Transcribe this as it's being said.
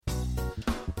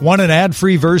Want an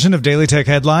ad-free version of Daily Tech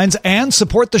Headlines and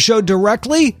support the show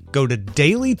directly? Go to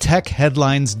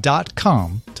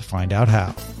dailytechheadlines.com to find out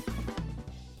how.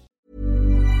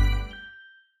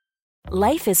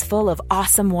 Life is full of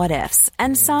awesome what-ifs,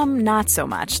 and some not so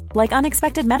much, like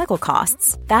unexpected medical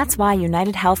costs. That's why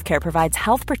United Healthcare provides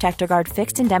Health Protector Guard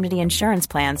fixed indemnity insurance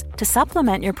plans to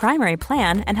supplement your primary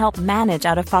plan and help manage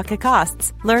out-of-pocket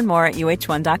costs. Learn more at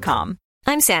uh1.com.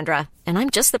 I'm Sandra, and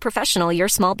I'm just the professional your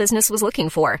small business was looking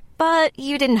for. But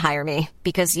you didn't hire me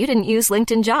because you didn't use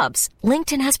LinkedIn Jobs.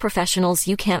 LinkedIn has professionals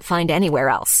you can't find anywhere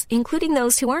else, including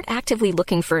those who aren't actively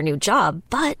looking for a new job,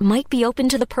 but might be open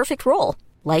to the perfect role,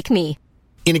 like me.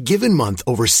 In a given month,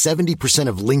 over 70%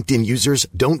 of LinkedIn users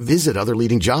don't visit other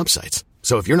leading job sites.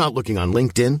 So if you're not looking on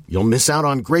LinkedIn, you'll miss out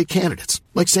on great candidates,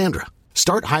 like Sandra.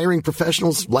 Start hiring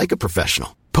professionals like a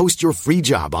professional. Post your free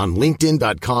job on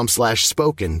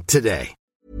linkedin.com/spoken today.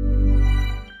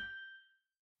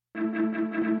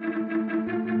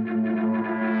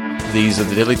 These are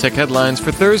the Daily Tech Headlines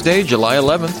for Thursday, July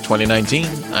 11th, 2019.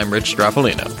 I'm Rich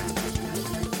Strappolino.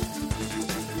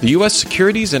 The U.S.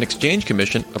 Securities and Exchange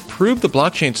Commission approved the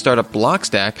blockchain startup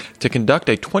Blockstack to conduct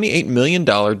a $28 million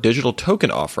digital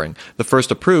token offering, the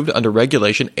first approved under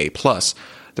Regulation A+.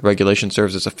 The regulation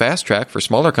serves as a fast track for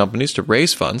smaller companies to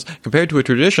raise funds compared to a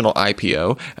traditional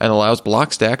IPO and allows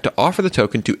Blockstack to offer the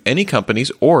token to any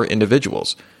companies or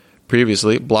individuals.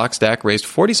 Previously, Blockstack raised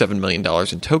 $47 million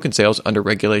in token sales under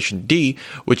Regulation D,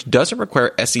 which doesn't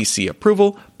require SEC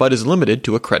approval but is limited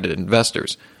to accredited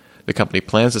investors. The company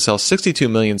plans to sell 62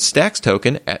 million Stacks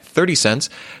token at 30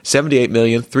 cents,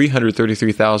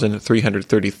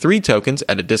 78,333,333 tokens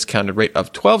at a discounted rate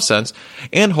of 12 cents,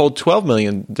 and hold $12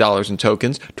 million in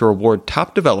tokens to reward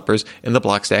top developers in the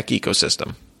Blockstack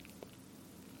ecosystem.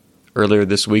 Earlier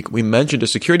this week, we mentioned a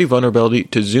security vulnerability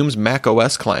to Zoom's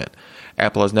macOS client.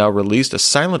 Apple has now released a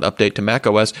silent update to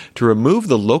macOS to remove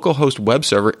the localhost web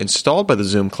server installed by the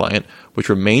Zoom client, which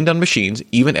remained on machines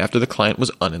even after the client was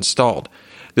uninstalled.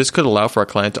 This could allow for a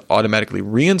client to automatically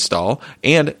reinstall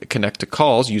and connect to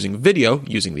calls using video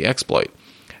using the exploit.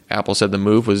 Apple said the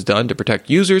move was done to protect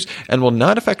users and will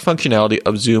not affect functionality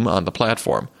of Zoom on the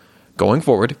platform. Going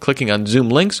forward, clicking on Zoom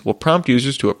links will prompt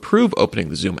users to approve opening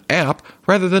the Zoom app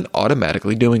rather than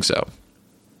automatically doing so.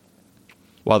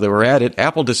 While they were at it,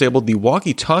 Apple disabled the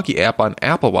Walkie Talkie app on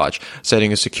Apple Watch,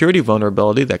 citing a security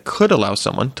vulnerability that could allow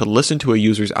someone to listen to a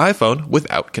user's iPhone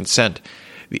without consent.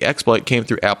 The exploit came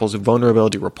through Apple's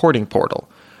vulnerability reporting portal.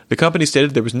 The company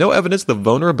stated there was no evidence the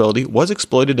vulnerability was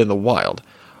exploited in the wild.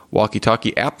 Walkie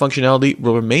Talkie app functionality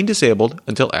will remain disabled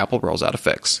until Apple rolls out a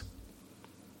fix.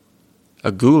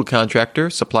 A Google contractor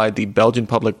supplied the Belgian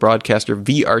public broadcaster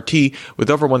VRT with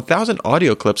over 1,000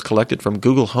 audio clips collected from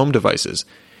Google Home devices.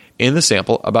 In the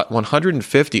sample, about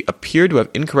 150 appear to have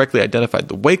incorrectly identified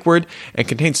the wake word and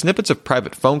contain snippets of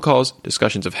private phone calls,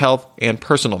 discussions of health, and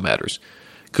personal matters.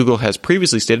 Google has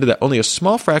previously stated that only a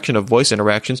small fraction of voice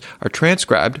interactions are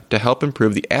transcribed to help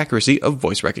improve the accuracy of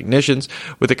voice recognitions,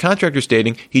 with the contractor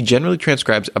stating he generally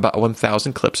transcribes about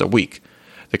 1,000 clips a week.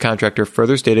 The contractor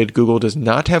further stated Google does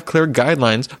not have clear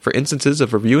guidelines for instances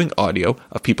of reviewing audio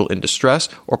of people in distress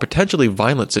or potentially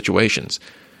violent situations.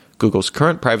 Google's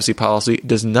current privacy policy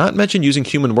does not mention using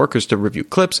human workers to review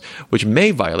clips, which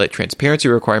may violate transparency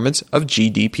requirements of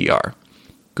GDPR.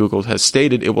 Google has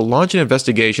stated it will launch an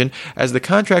investigation as the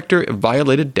contractor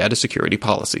violated data security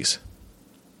policies.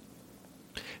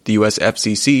 The U.S.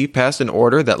 FCC passed an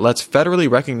order that lets federally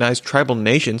recognized tribal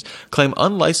nations claim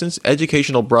unlicensed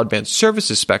educational broadband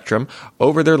services spectrum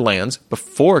over their lands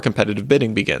before competitive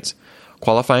bidding begins.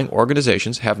 Qualifying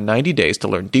organizations have 90 days to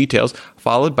learn details,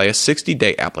 followed by a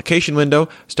 60-day application window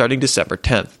starting December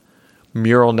 10th.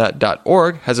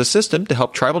 Muralnet.org has a system to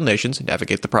help tribal nations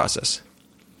navigate the process.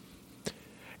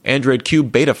 Android Q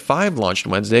Beta 5 launched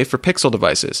Wednesday for Pixel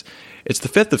devices. It's the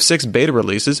fifth of 6 beta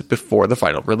releases before the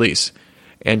final release.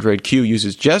 Android Q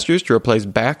uses gestures to replace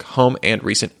back, home, and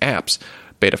recent apps.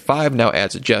 Beta 5 now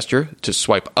adds a gesture to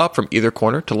swipe up from either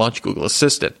corner to launch Google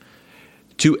Assistant.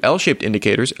 2 L-shaped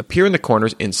indicators appear in the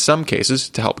corners in some cases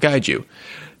to help guide you.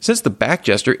 Since the back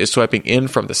gesture is swiping in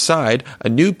from the side, a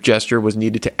new gesture was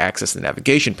needed to access the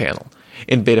navigation panel.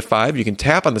 In Beta 5, you can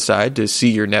tap on the side to see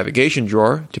your navigation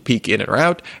drawer, to peek in or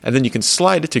out, and then you can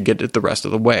slide it to get it the rest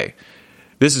of the way.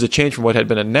 This is a change from what had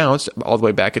been announced all the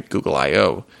way back at Google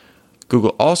I/O.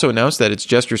 Google also announced that its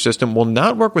gesture system will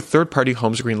not work with third-party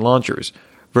home screen launchers.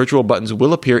 Virtual buttons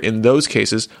will appear in those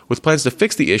cases, with plans to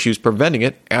fix the issues preventing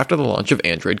it after the launch of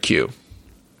Android Q.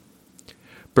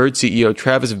 Bird CEO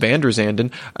Travis van der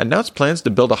Zanden announced plans to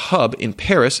build a hub in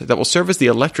Paris that will serve as the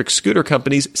electric scooter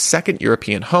company's second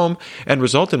European home and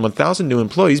result in 1,000 new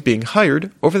employees being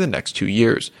hired over the next 2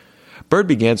 years. Bird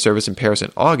began service in Paris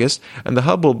in August, and the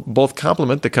hub will both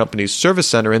complement the company's service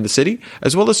center in the city,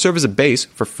 as well as serve as a base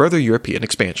for further European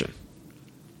expansion.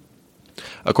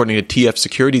 According to TF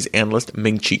Securities analyst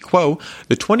Ming-Chi Kuo,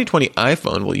 the 2020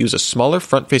 iPhone will use a smaller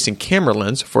front-facing camera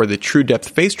lens for the TrueDepth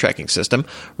face tracking system,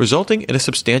 resulting in a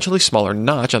substantially smaller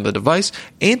notch on the device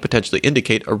and potentially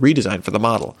indicate a redesign for the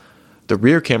model. The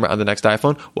rear camera on the next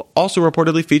iPhone will also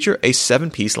reportedly feature a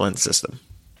 7-piece lens system.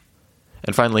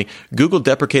 And finally, Google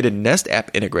deprecated Nest app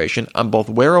integration on both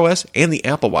Wear OS and the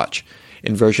Apple Watch.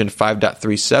 In version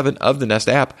 5.37 of the Nest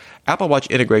app, Apple Watch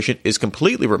integration is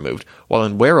completely removed, while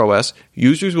in Wear OS,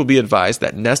 users will be advised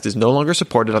that Nest is no longer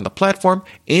supported on the platform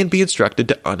and be instructed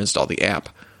to uninstall the app.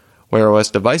 Wear OS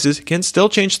devices can still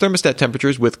change thermostat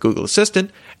temperatures with Google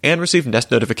Assistant and receive Nest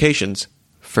notifications,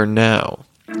 for now.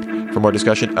 For more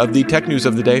discussion of the tech news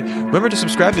of the day, remember to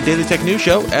subscribe to Daily Tech News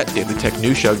Show at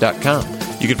dailytechnewsshow.com.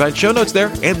 You can find show notes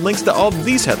there and links to all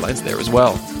these headlines there as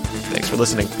well. Thanks for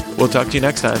listening. We'll talk to you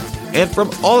next time. And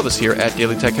from all of us here at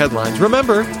Daily Tech Headlines,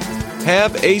 remember,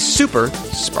 have a super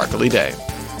sparkly day.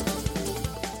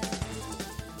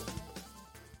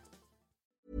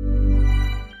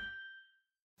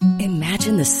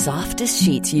 Imagine the softest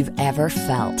sheets you've ever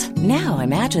felt. Now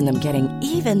imagine them getting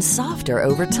even softer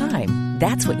over time.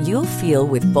 That's what you'll feel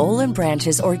with Boll &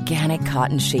 Branch's organic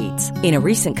cotton sheets. In a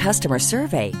recent customer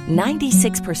survey,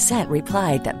 96%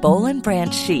 replied that Boll &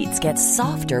 Branch sheets get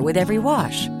softer with every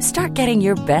wash. Start getting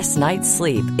your best night's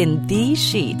sleep in these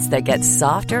sheets that get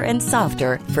softer and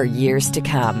softer for years to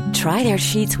come. Try their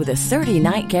sheets with a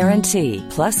 30-night guarantee.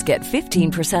 Plus, get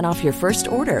 15% off your first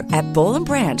order at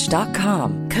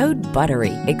bollandbranch.com. Code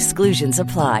BUTTERY. Exclusions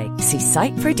apply. See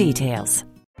site for details.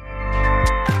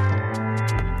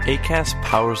 Acast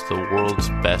powers the world's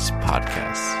best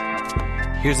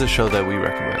podcasts. Here's a show that we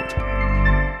recommend.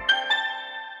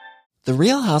 The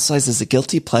Real Housewives is a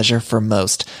guilty pleasure for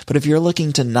most, but if you're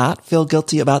looking to not feel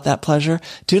guilty about that pleasure,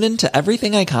 tune in to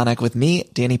Everything Iconic with me,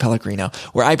 Danny Pellegrino,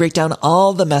 where I break down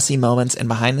all the messy moments and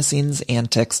behind-the-scenes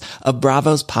antics of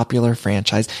Bravo's popular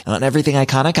franchise. And on Everything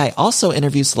Iconic, I also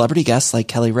interview celebrity guests like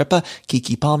Kelly Ripa,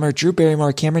 Keke Palmer, Drew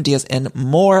Barrymore, Cameron Diaz, and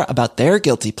more about their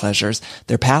guilty pleasures,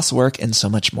 their past work, and so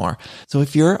much more. So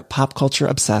if you're pop culture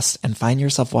obsessed and find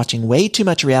yourself watching way too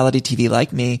much reality TV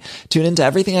like me, tune in to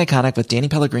Everything Iconic with Danny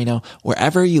Pellegrino,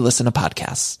 wherever you listen to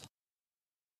podcasts.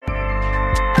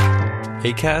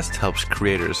 Acast helps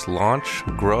creators launch,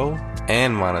 grow,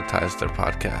 and monetize their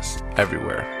podcasts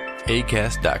everywhere.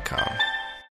 Acast.com.